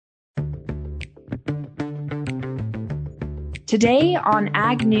Today on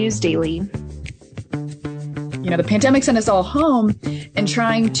Ag News Daily. The pandemic sent us all home, and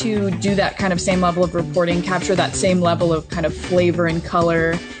trying to do that kind of same level of reporting, capture that same level of kind of flavor and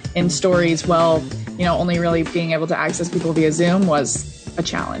color in stories while, only really being able to access people via Zoom was a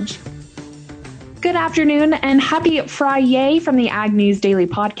challenge. Good afternoon and happy Friday from the Ag News Daily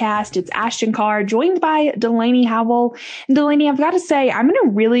podcast. It's Ashton Carr joined by Delaney Howell. And Delaney, I've got to say, I'm in a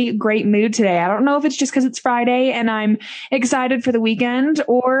really great mood today. I don't know if it's just because it's Friday and I'm excited for the weekend,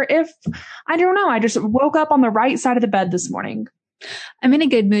 or if, I don't know, I just woke up on the right side of the bed this morning. I'm in a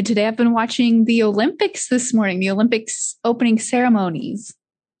good mood today. I've been watching the Olympics this morning, the Olympics opening ceremonies.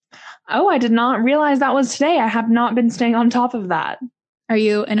 Oh, I did not realize that was today. I have not been staying on top of that. Are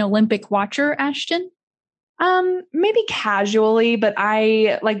you an Olympic watcher, Ashton? Maybe casually, but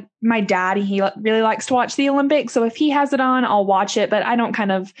like my dad, he really likes to watch the Olympics. So if he has it on, I'll watch it, but I don't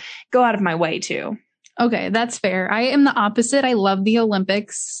kind of go out of my way to. Okay, that's fair. I am the opposite. I love the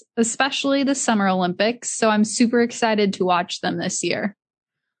Olympics, especially the Summer Olympics. So I'm super excited to watch them this year.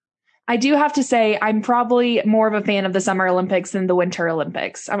 I do have to say, I'm probably more of a fan of the Summer Olympics than the Winter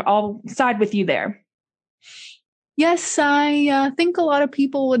Olympics. I'll side with you there. Yes, I think a lot of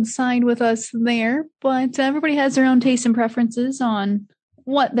people would side with us there, but everybody has their own tastes and preferences on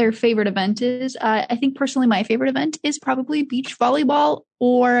what their favorite event is. I think personally my favorite event is probably beach volleyball,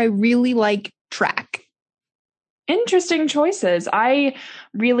 or I really like track. Interesting choices. I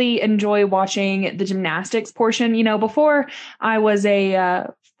really enjoy watching the gymnastics portion. Before I was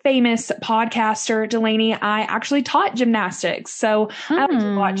a famous podcaster, Delaney, I actually taught gymnastics. So I like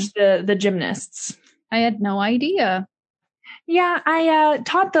to watch the gymnasts. I had no idea. Yeah, I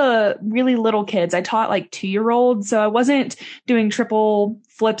taught the really little kids. I taught like 2-year-olds, so I wasn't doing triple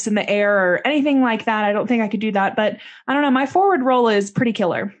flips in the air or anything like that. I don't think I could do that, but I don't know. My forward roll is pretty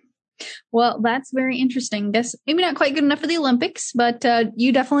killer. Well, that's very interesting. Guess maybe not quite good enough for the Olympics, but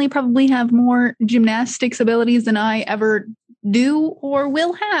you definitely probably have more gymnastics abilities than I ever do or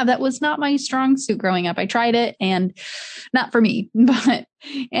will have. That was not my strong suit growing up. I tried it and not for me. But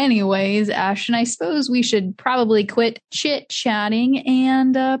anyways, Ashton, I suppose we should probably quit chit-chatting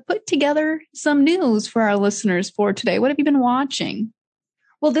and put together some news for our listeners for today. What have you been watching?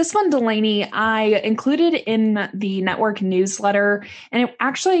 Well, this one, Delaney, I included in the network newsletter, and it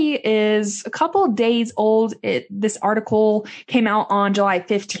actually is a couple of days old. This article came out on July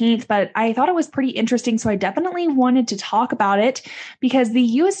 15th, but I thought it was pretty interesting, so I definitely wanted to talk about it because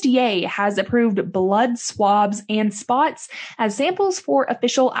the USDA has approved blood swabs and spots as samples for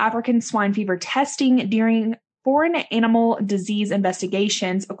official African swine fever testing during foreign animal disease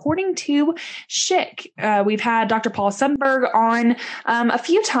investigations, according to SCHC. We've had Dr. Paul Sundberg on a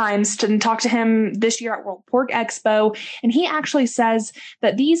few times to talk to him this year at World Pork Expo, and he actually says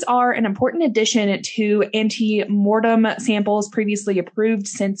that these are an important addition to ante-mortem samples previously approved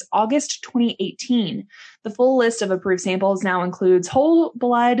since August 2018. The full list of approved samples now includes whole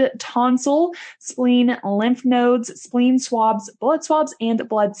blood, tonsil, spleen, lymph nodes, spleen swabs, and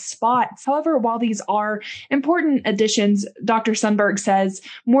blood spots. However, while these are important additions, Dr. Sundberg says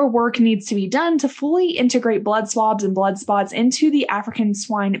more work needs to be done to fully integrate blood swabs and blood spots into the African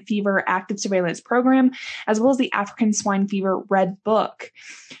Swine Fever Active Surveillance Program, as well as the African Swine Fever Red Book.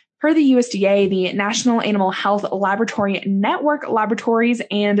 Per the USDA, the National Animal Health Laboratory Network laboratories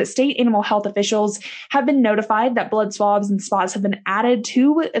and state animal health officials have been notified that blood swabs and spots have been added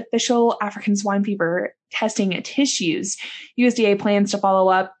to official African swine fever testing tissues. USDA plans to follow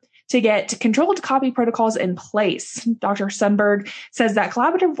up to get controlled copy protocols in place. Dr. Sundberg says that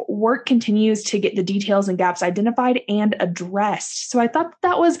collaborative work continues to get the details and gaps identified and addressed. So I thought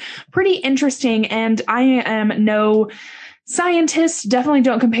that was pretty interesting, and I am no scientists, definitely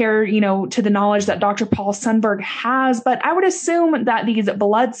don't compare, to the knowledge that Dr. Paul Sundberg has, but I would assume that these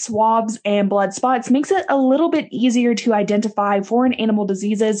blood swabs and blood spots makes it a little bit easier to identify foreign animal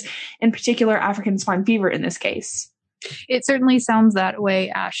diseases, in particular African swine fever in this case. It certainly sounds that way,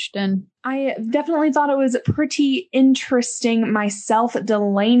 Ashton. I definitely thought it was pretty interesting myself,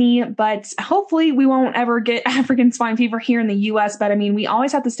 Delaney, but hopefully we won't ever get African swine fever here in the U.S. But I mean, we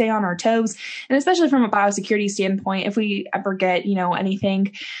always have to stay on our toes, and especially from a biosecurity standpoint, if we ever get,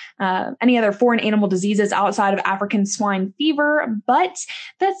 anything, any other foreign animal diseases outside of African swine fever. But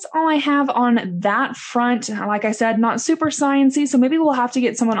that's all I have on that front. Like I said, not super sciencey, so maybe we'll have to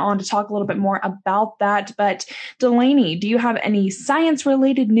get someone on to talk a little bit more about that. But Delaney, do you have any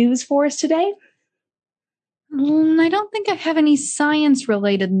science-related news for us today? I don't think I have any science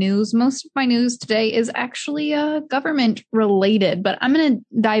related news. Most of my news today is actually government related, but I'm going to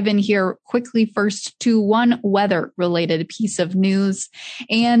dive in here quickly first to one weather related piece of news.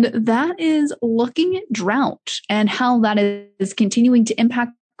 And that is looking at drought and how that is continuing to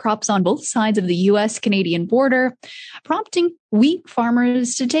impact crops on both sides of the U.S.-Canadian border, prompting wheat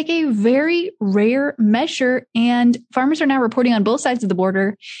farmers to take a very rare measure. And farmers are now reporting on both sides of the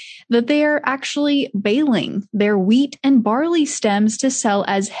border that they are actually baling their wheat and barley stems to sell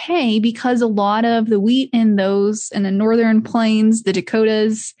as hay, because a lot of the wheat in the northern plains, the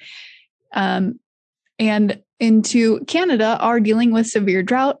Dakotas, and into Canada are dealing with severe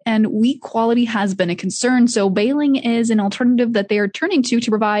drought, and wheat quality has been a concern. So baling is an alternative that they are turning to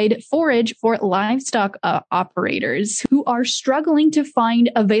provide forage for livestock operators who are struggling to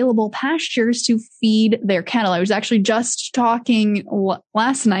find available pastures to feed their cattle. I was actually just talking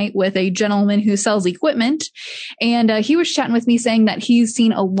last night with a gentleman who sells equipment, and he was chatting with me saying that he's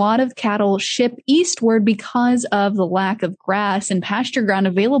seen a lot of cattle ship eastward because of the lack of grass and pasture ground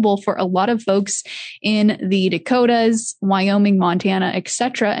available for a lot of folks in the Dakotas, Wyoming, Montana,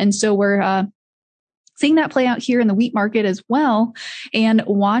 etc. And so we're seeing that play out here in the wheat market as well, and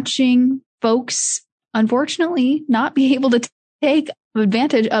watching folks, unfortunately, not be able to take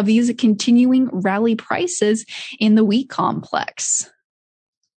advantage of these continuing rally prices in the wheat complex.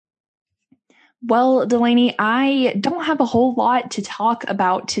 Well, Delaney, I don't have a whole lot to talk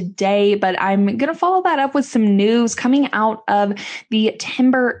about today, but I'm going to follow that up with some news coming out of the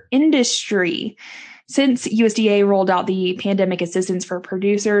timber industry. Since USDA rolled out the Pandemic Assistance for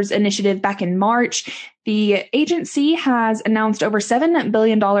Producers initiative back in March, the agency has announced over $7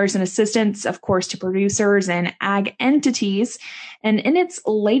 billion in assistance, of course, to producers and ag entities. And in its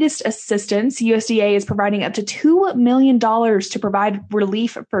latest assistance, USDA is providing up to $2 million to provide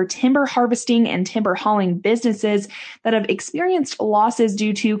relief for timber harvesting and timber hauling businesses that have experienced losses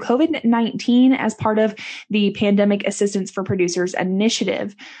due to COVID-19 as part of the Pandemic Assistance for Producers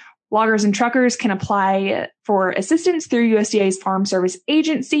initiative. Loggers and truckers can apply for assistance through USDA's Farm Service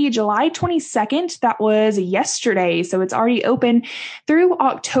Agency July 22nd. That was yesterday, so it's already open through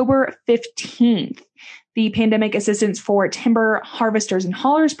October 15th. The Pandemic Assistance for Timber Harvesters and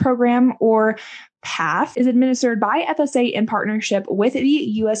Haulers Program, or PATH, is administered by FSA in partnership with the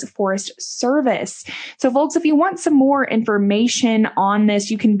U.S. Forest Service. So folks, if you want some more information on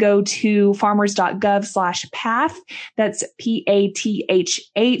this, you can go to farmers.gov/PATH. That's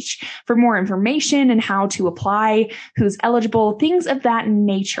PATHH for more information and how to apply, who's eligible, things of that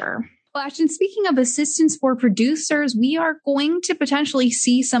nature. Well, Ashton, speaking of assistance for producers, we are going to potentially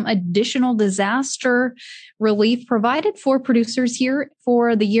see some additional disaster relief provided for producers here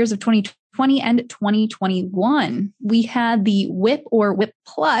for the years of 2020 and 2021. We had the WIP or WIP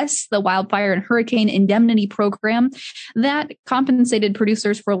Plus, the Wildfire and Hurricane Indemnity Program, that compensated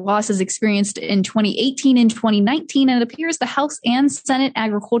producers for losses experienced in 2018 and 2019. And it appears the House and Senate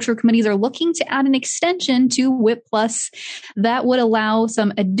Agriculture Committees are looking to add an extension to WIP Plus that would allow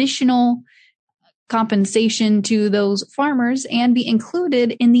some additional compensation to those farmers and be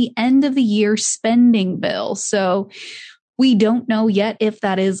included in the end of the year spending bill. So we don't know yet if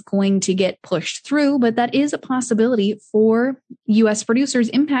that is going to get pushed through, but that is a possibility for U.S. producers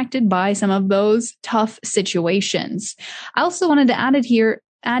impacted by some of those tough situations. I also wanted to add here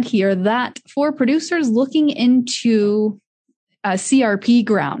that for producers looking into CRP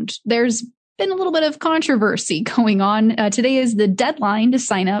ground, there's been a little bit of controversy going on. Today is the deadline to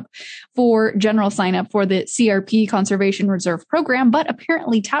general sign up for the CRP Conservation Reserve Program, but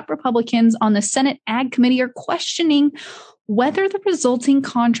apparently top Republicans on the Senate Ag Committee are questioning whether the resulting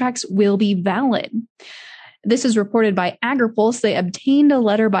contracts will be valid. This is reported by AgriPulse. They obtained a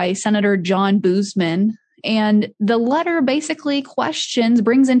letter by Senator John Boozman, and the letter basically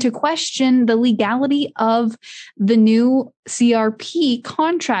brings into question the legality of the new CRP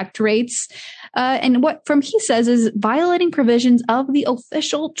contract rates. And what he says is violating provisions of the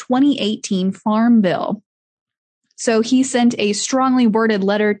official 2018 Farm Bill. So he sent a strongly worded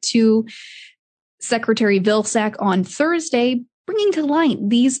letter to Secretary Vilsack on Thursday, bringing to light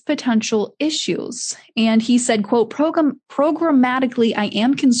these potential issues. And he said, quote, programmatically, I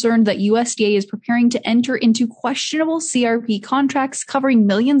am concerned that USDA is preparing to enter into questionable CRP contracts covering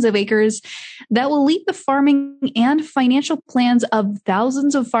millions of acres that will leave the farming and financial plans of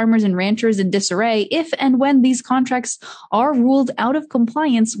thousands of farmers and ranchers in disarray if and when these contracts are ruled out of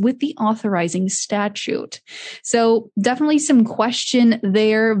compliance with the authorizing statute. So definitely some question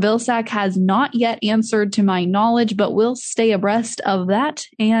there. Vilsack has not yet answered to my knowledge, but we'll stay abreast of that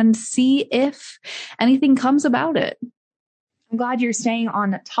and see if anything comes about it. I'm glad you're staying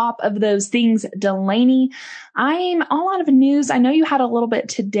on top of those things, Delaney. I'm all out of news. I know you had a little bit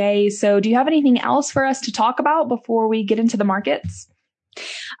today. So do you have anything else for us to talk about before we get into the markets?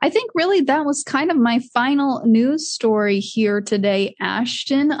 I think really that was kind of my final news story here today,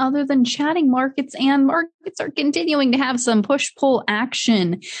 Ashton, other than chatting markets, and markets are continuing to have some push-pull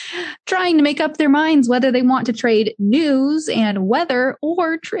action, trying to make up their minds whether they want to trade news and weather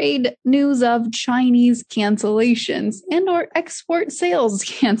or trade news of Chinese cancellations and or export sales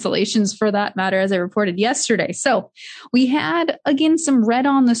cancellations for that matter, as I reported yesterday. So we had, again, some red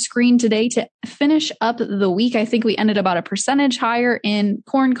on the screen today to finish up the week. I think we ended about a percentage higher in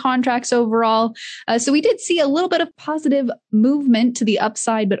corn contracts overall. So we did see a little bit of positive movement to the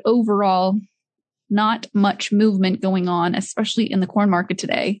upside, but overall, not much movement going on, especially in the corn market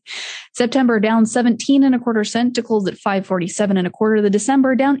today. September down 17.25 to close at 547.25. The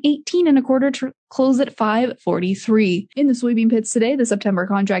December down 18.25 to close at 543. In the soybean pits today, the September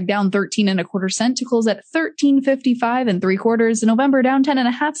contract down 13.25 to close at 13.55 3/4. The November down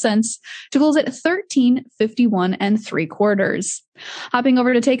 10.5 cents to close at 13.51 3/4. Hopping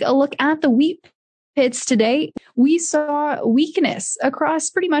over to take a look at the wheat pits today, we saw weakness across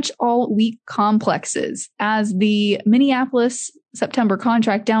pretty much all wheat complexes as the Minneapolis September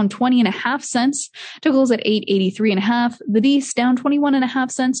contract down 20.5 cents to close at 883.5. The Dees down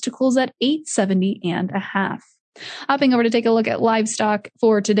 21.5 cents to close at 870.5. Hopping over to take a look at livestock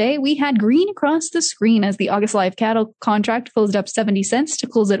for today, we had green across the screen as the August live cattle contract closed up 70 cents to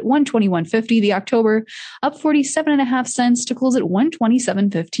close at 121.50. The October up 47.5 cents to close at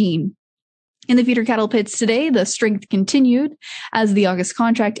 127.15. In the feeder cattle pits today, the strength continued as the August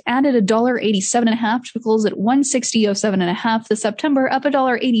contract added $1.87.5 to close at 160.07.5. The September up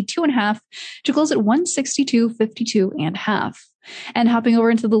 $1.82.5 to close at 162.52.5. And hopping over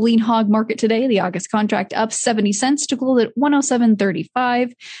into the lean hog market today, the August contract up 70 cents to close at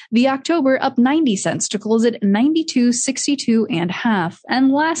 107.35. The October up 90 cents to close at 92.62.5.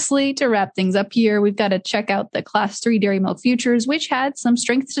 And lastly, to wrap things up here, we've got to check out the Class 3 dairy milk futures, which had some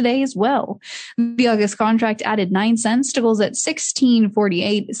strength today as well. The August contract added 9 cents to close at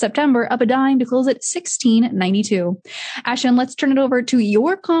 16.48. September up a dime to close at 16.92. Ashton, let's turn it over to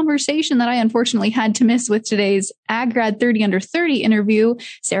your conversation that I unfortunately had to miss with today's AgGrad 30 Under 30 interview,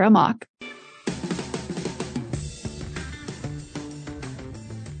 Sarah Mock.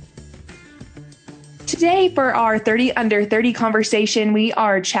 Today, for our 30 Under 30 conversation, we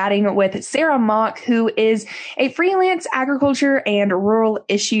are chatting with Sarah Mock, who is a freelance agriculture and rural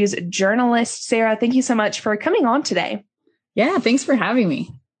issues journalist. Sarah, thank you so much for coming on today. Yeah, thanks for having me.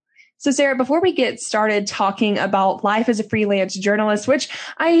 So, Sarah, before we get started talking about life as a freelance journalist, which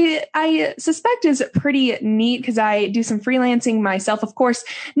I suspect is pretty neat because I do some freelancing myself, of course,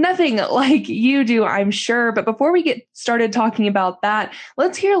 nothing like you do, I'm sure. But before we get started talking about that,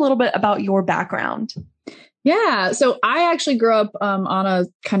 let's hear a little bit about your background. Yeah. So I actually grew up on a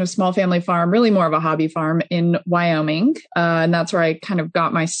kind of small family farm, really more of a hobby farm in Wyoming. And that's where I kind of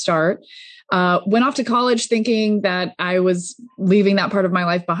got my start. Went off to college thinking that I was leaving that part of my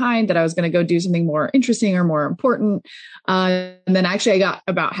life behind, that I was going to go do something more interesting or more important. And then actually I got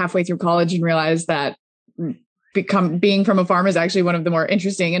about halfway through college and realized that being from a farm is actually one of the more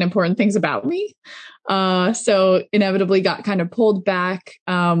interesting and important things about me. So inevitably got kind of pulled back,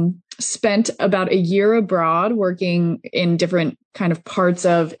 spent about a year abroad working in different kind of parts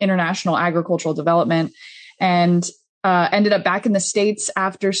of international agricultural development, and ended up back in the States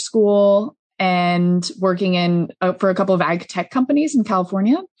after school and working in for a couple of ag tech companies in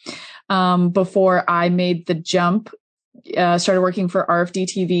California before I made the jump. Started working for RFD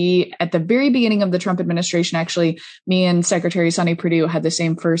TV at the very beginning of the Trump administration. Actually, me and Secretary Sonny Perdue had the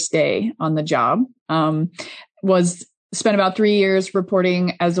same first day on the job. Spent about 3 years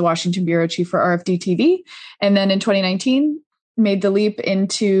reporting as the Washington bureau chief for RFD TV. And then in 2019, made the leap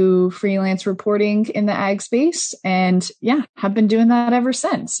into freelance reporting in the ag space. And yeah, have been doing that ever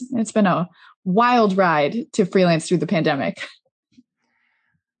since. It's been a wild ride to freelance through the pandemic.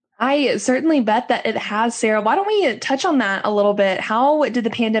 I certainly bet that it has, Sarah. Why don't we touch on that a little bit? How did the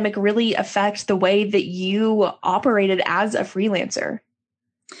pandemic really affect the way that you operated as a freelancer?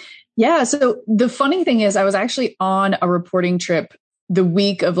 Yeah. So the funny thing is I was actually on a reporting trip the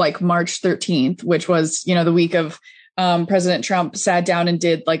week of like March 13th, which was, the week of President Trump sat down and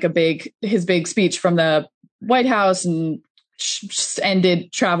did like his big speech from the White House and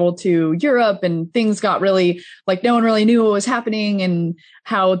ended travel to Europe, and things got really like no one really knew what was happening and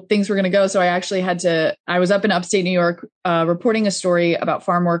how things were going to go. So I was up in upstate New York reporting a story about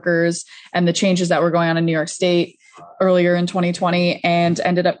farm workers and the changes that were going on in New York State earlier in 2020, and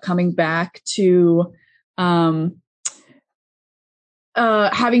ended up coming back to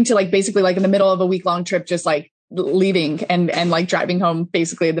having to like basically like in the middle of a week-long trip, just like leaving and like driving home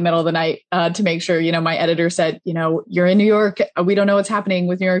basically in the middle of the night to make sure, my editor said, you're in New York. We don't know what's happening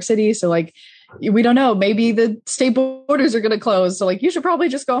with New York City. So like, we don't know, maybe the state borders are going to close. So like, you should probably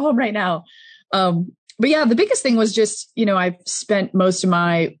just go home right now. But yeah, the biggest thing was just, I've spent most of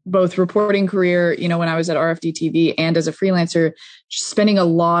my both reporting career, when I was at RFD TV and as a freelancer, just spending a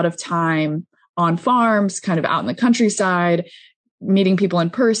lot of time on farms, kind of out in the countryside, meeting people in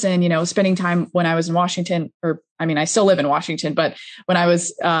person, spending time when I was in Washington, I still live in Washington, but when I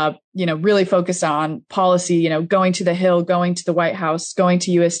was, really focused on policy, going to the Hill, going to the White House, going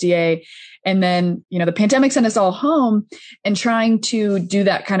to USDA. And then, the pandemic sent us all home, and trying to do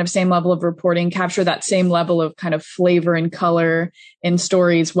that kind of same level of reporting, capture that same level of kind of flavor and color in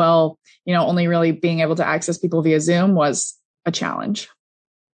stories while, only really being able to access people via Zoom was a challenge.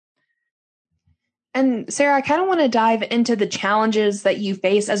 And Sarah, I kind of want to dive into the challenges that you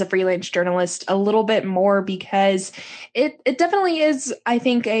face as a freelance journalist a little bit more, because it definitely is, I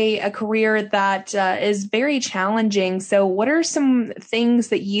think, a career that is very challenging. So what are some things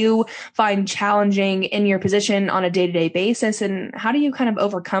that you find challenging in your position on a day-to-day basis, and how do you kind of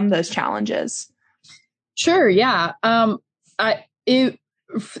overcome those challenges? Sure. Yeah.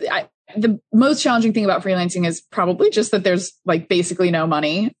 The most challenging thing about freelancing is probably just that there's like basically no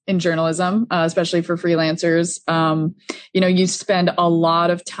money in journalism, especially for freelancers. You spend a lot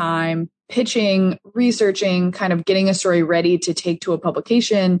of time pitching, researching, kind of getting a story ready to take to a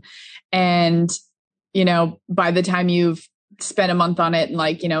publication. And, by the time you've spent a month on it and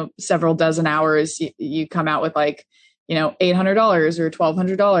like, several dozen hours, you come out with like, $800 or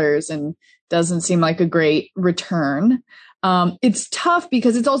 $1,200, and doesn't seem like a great return. It's tough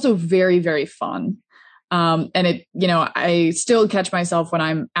because it's also very, very fun. And I still catch myself when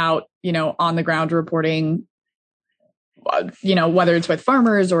I'm out, on the ground reporting, whether it's with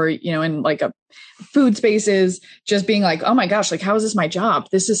farmers or, in like a food spaces, just being like, oh my gosh, like, how is this my job?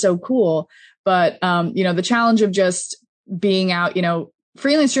 This is so cool. But, the challenge of just being out,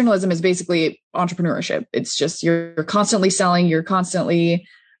 freelance journalism is basically entrepreneurship. It's just, you're constantly selling, you're constantly,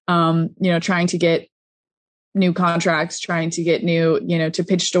 trying to get new contracts, trying to get new, to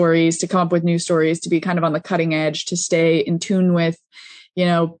pitch stories, to come up with new stories, to be kind of on the cutting edge, to stay in tune with,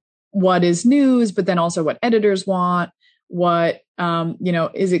 what is news, but then also what editors want, what,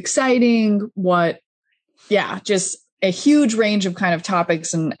 is exciting, just a huge range of kind of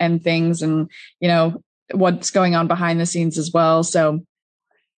topics and things, and, what's going on behind the scenes as well. So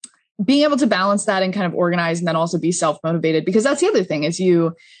being able to balance that and kind of organize, and then also be self-motivated, because that's the other thing is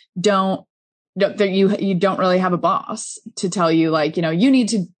you don't really have a boss to tell you like, you need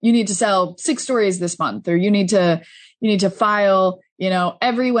to sell 6 stories this month, or you need to file,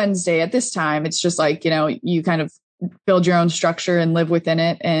 every Wednesday at this time. It's just like, you kind of build your own structure and live within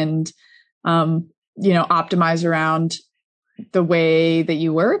it, and, optimize around the way that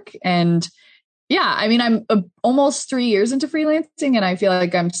you work. And yeah, I'm almost 3 years into freelancing, and I feel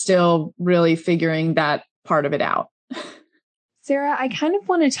like I'm still really figuring that part of it out. Sarah, I kind of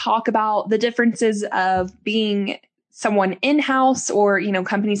want to talk about the differences of being someone in-house, or,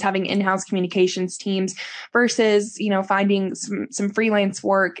 companies having in-house communications teams versus, finding some freelance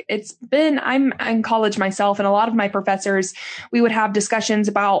work. I'm in college myself, and a lot of my professors, we would have discussions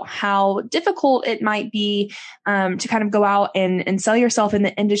about how difficult it might be to kind of go out and sell yourself in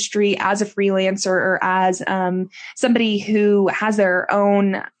the industry as a freelancer, or as somebody who has their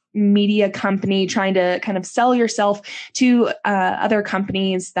own media company, trying to kind of sell yourself to other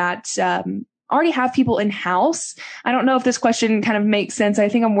companies that already have people in-house. I don't know if this question kind of makes sense. I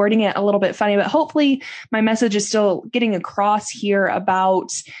think I'm wording it a little bit funny, but hopefully my message is still getting across here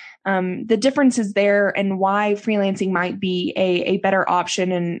about the differences there, and why freelancing might be a better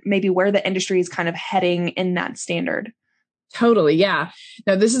option, and maybe where the industry is kind of heading in that standard. Totally. Yeah.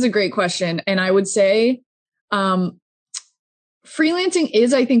 No, this is a great question. And I would say, freelancing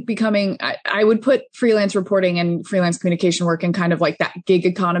is, I think, becoming, I would put freelance reporting and freelance communication work in kind of like that gig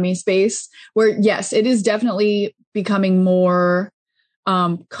economy space, where yes, it is definitely becoming more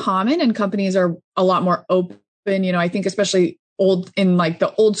common, and companies are a lot more open. I think especially in like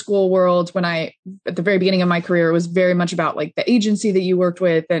the old school world, when at the very beginning of my career, it was very much about like the agency that you worked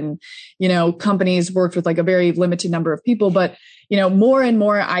with, and, companies worked with like a very limited number of people. But, more and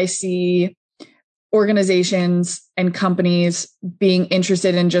more I see organizations and companies being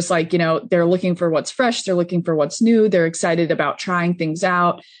interested in just like, they're looking for what's fresh. They're looking for what's new. They're excited about trying things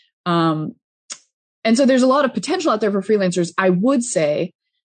out. And so there's a lot of potential out there for freelancers. I would say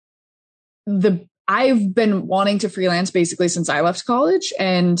I've been wanting to freelance basically since I left college,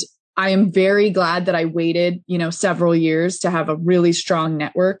 and I am very glad that I waited, several years to have a really strong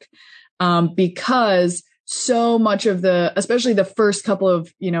network, because so much of especially the first couple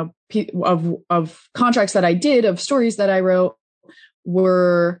of, of contracts that I did, of stories that I wrote,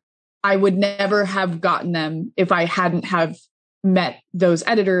 I would never have gotten them if I hadn't have met those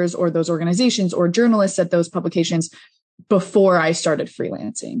editors or those organizations or journalists at those publications before I started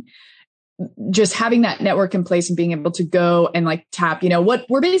freelancing. Just having that network in place and being able to go and like tap, what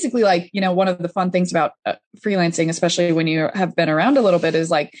we're basically like, one of the fun things about freelancing, especially when you have been around a little bit, is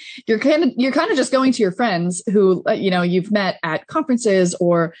like, you're kind of just going to your friends who, you've met at conferences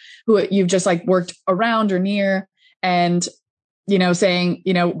or who you've just like worked around or near, and, saying,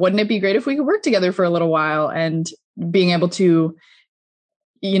 wouldn't it be great if we could work together for a little while, and being able to,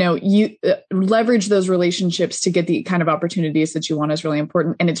 leverage those relationships to get the kind of opportunities that you want is really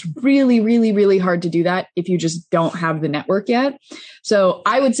important. And it's really, really, really hard to do that if you just don't have the network yet. So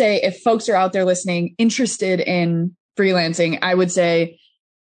I would say if folks are out there listening, interested in freelancing, I would say,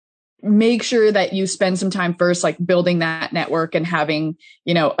 make sure that you spend some time first, like building that network and having,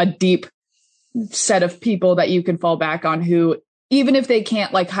 a deep set of people that you can fall back on who, even if they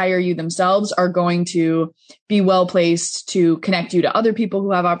can't like hire you themselves, are going to be well placed to connect you to other people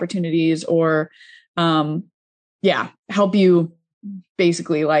who have opportunities, or, help you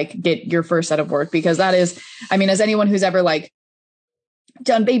basically like get your first set of work. Because that is, as anyone who's ever like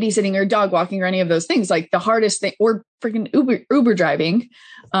done babysitting or dog walking or any of those things, like the hardest thing, or freaking Uber driving,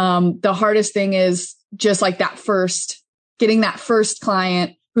 the hardest thing is just like getting that first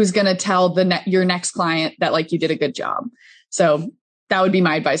client who's going to tell your next client that like you did a good job. So that would be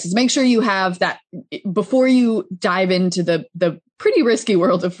my advice, is make sure you have that before you dive into the pretty risky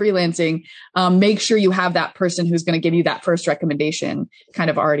world of freelancing. Make sure you have that person who's going to give you that first recommendation kind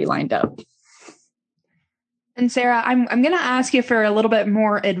of already lined up. And Sarah, I'm going to ask you for a little bit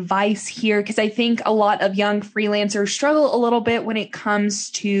more advice here, because I think a lot of young freelancers struggle a little bit when it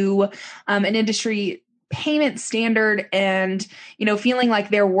comes to an industry payment standard and, feeling like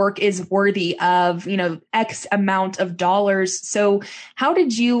their work is worthy of, X amount of dollars. So how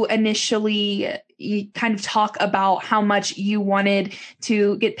did you initially kind of talk about how much you wanted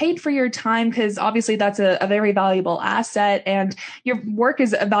to get paid for your time? Because obviously that's a very valuable asset, and your work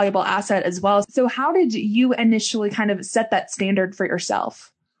is a valuable asset as well. So how did you initially kind of set that standard for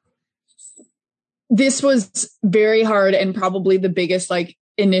yourself? This was very hard, and probably the biggest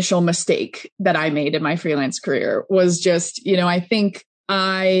initial mistake that I made in my freelance career was just, I think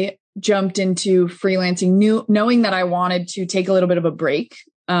I jumped into freelancing knowing that I wanted to take a little bit of a break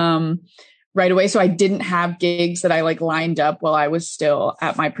right away. So I didn't have gigs that I lined up while I was still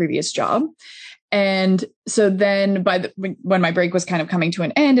at my previous job. And so then when my break was kind of coming to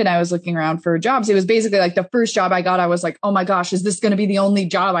an end and I was looking around for jobs, it was basically like the first job I got, I was like, oh my gosh, is this going to be the only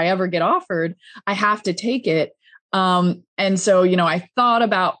job I ever get offered? I have to take it. And so, I thought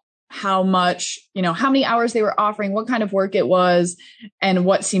about how much, how many hours they were offering, what kind of work it was, and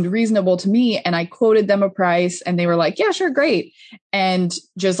what seemed reasonable to me. And I quoted them a price and they were like, yeah, sure. Great. And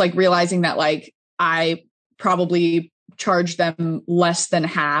just realizing that I probably charged them less than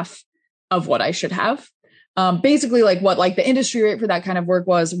half of what I should have. Basically what the industry rate for that kind of work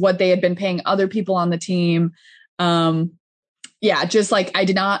was, what they had been paying other people on the team.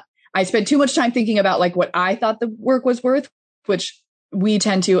 I spent too much time thinking about what I thought the work was worth, which we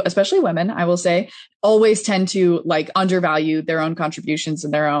tend to, especially women, I will say, always tend to undervalue their own contributions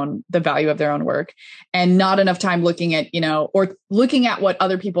and the value of their own work, and not enough time looking at, or looking at what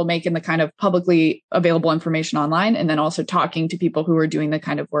other people make in the kind of publicly available information online. And then also talking to people who are doing the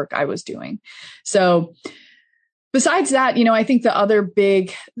kind of work I was doing. So besides that, I think the other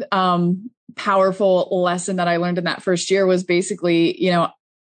big, powerful lesson that I learned in that first year was basically,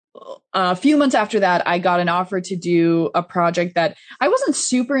 a few months after that, I got an offer to do a project that I wasn't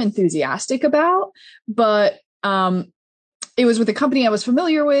super enthusiastic about, but it was with a company I was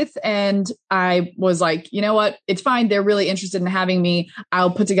familiar with. And I was like, you know what? It's fine. They're really interested in having me. I'll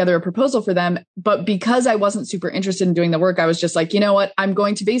put together a proposal for them. But because I wasn't super interested in doing the work, I was just like, you know what? I'm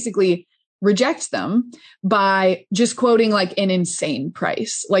going to basically reject them by just quoting an insane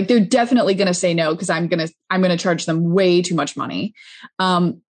price. They're definitely going to say no, because I'm going to charge them way too much money.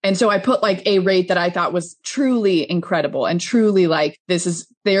 And so I put a rate that I thought was truly incredible and truly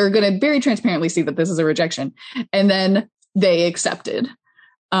they're going to very transparently see that this is a rejection. And then they accepted,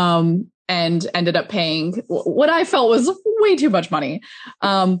 and ended up paying what I felt was way too much money.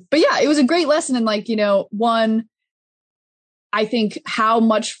 But yeah, it was a great lesson. And one, I think how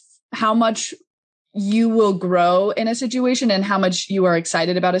much you will grow in a situation and how much you are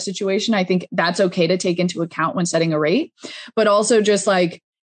excited about a situation. I think that's okay to take into account when setting a rate, but also just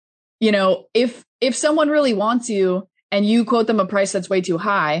if someone really wants you and you quote them a price that's way too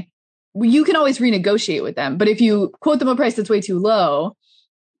high, you can always renegotiate with them. But if you quote them a price that's way too low,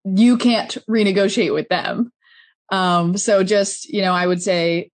 you can't renegotiate with them. So just, I would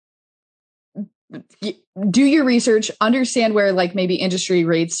say, do your research, understand where like maybe industry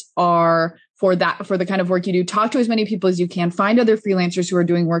rates are for the kind of work you do. Talk to as many people as you can, find other freelancers who are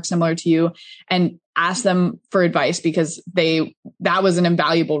doing work similar to you and ask them for advice, because that was an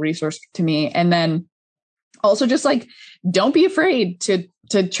invaluable resource to me. And then also just like, don't be afraid to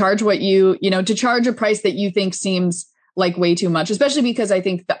charge what to charge a price that you think seems like way too much, especially because I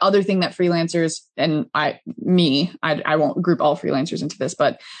think the other thing that freelancers and I won't group all freelancers into this,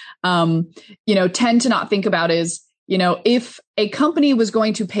 but, tend to not think about is, if a company was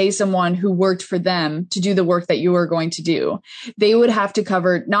going to pay someone who worked for them to do the work that you are going to do, they would have to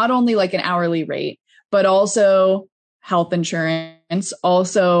cover not only like an hourly rate, but also health insurance.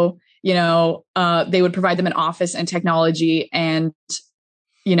 Also, they would provide them an office and technology and,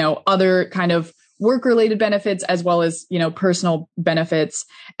 other kind of work-related benefits as well as, personal benefits.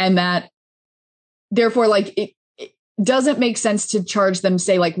 And that therefore, like it doesn't make sense to charge them,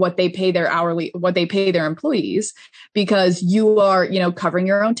 say, like what they pay their employees, because you are, covering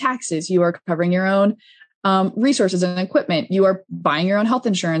your own taxes, you are covering your own resources and equipment, you are buying your own health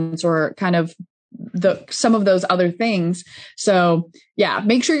insurance or kind of some of those other things. So yeah,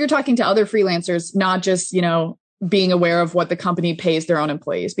 make sure you're talking to other freelancers, not just, being aware of what the company pays their own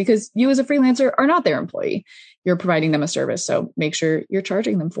employees, because you as a freelancer are not their employee. You're providing them a service. So make sure you're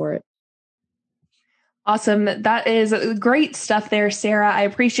charging them for it. Awesome. That is great stuff there, Sarah. I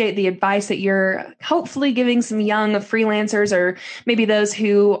appreciate the advice that you're hopefully giving some young freelancers or maybe those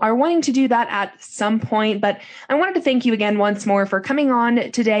who are wanting to do that at some point. But I wanted to thank you again once more for coming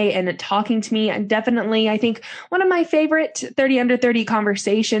on today and talking to me. And definitely, I think one of my favorite 30 Under 30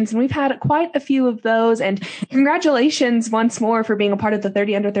 conversations, and we've had quite a few of those. And congratulations once more for being a part of the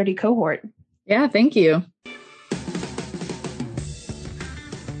 30 Under 30 cohort. Yeah, thank you.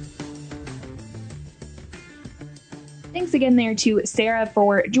 Thanks again there to Sarah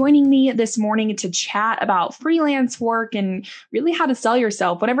for joining me this morning to chat about freelance work and really how to sell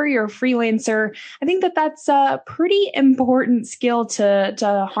yourself. Whenever you're a freelancer, I think that that's a pretty important skill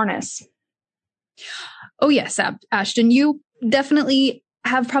to harness. Oh, yes, Ashton, you definitely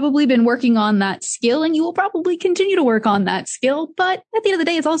have probably been working on that skill and you will probably continue to work on that skill. But at the end of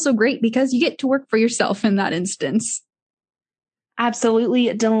the day, it's also great because you get to work for yourself in that instance.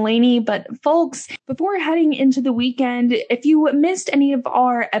 Absolutely, Delaney. But folks, before heading into the weekend, if you missed any of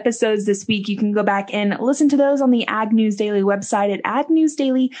our episodes this week, you can go back and listen to those on the Ag News Daily website at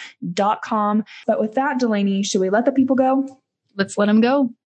agnewsdaily.com. But with that, Delaney, should we let the people go? Let's let them go.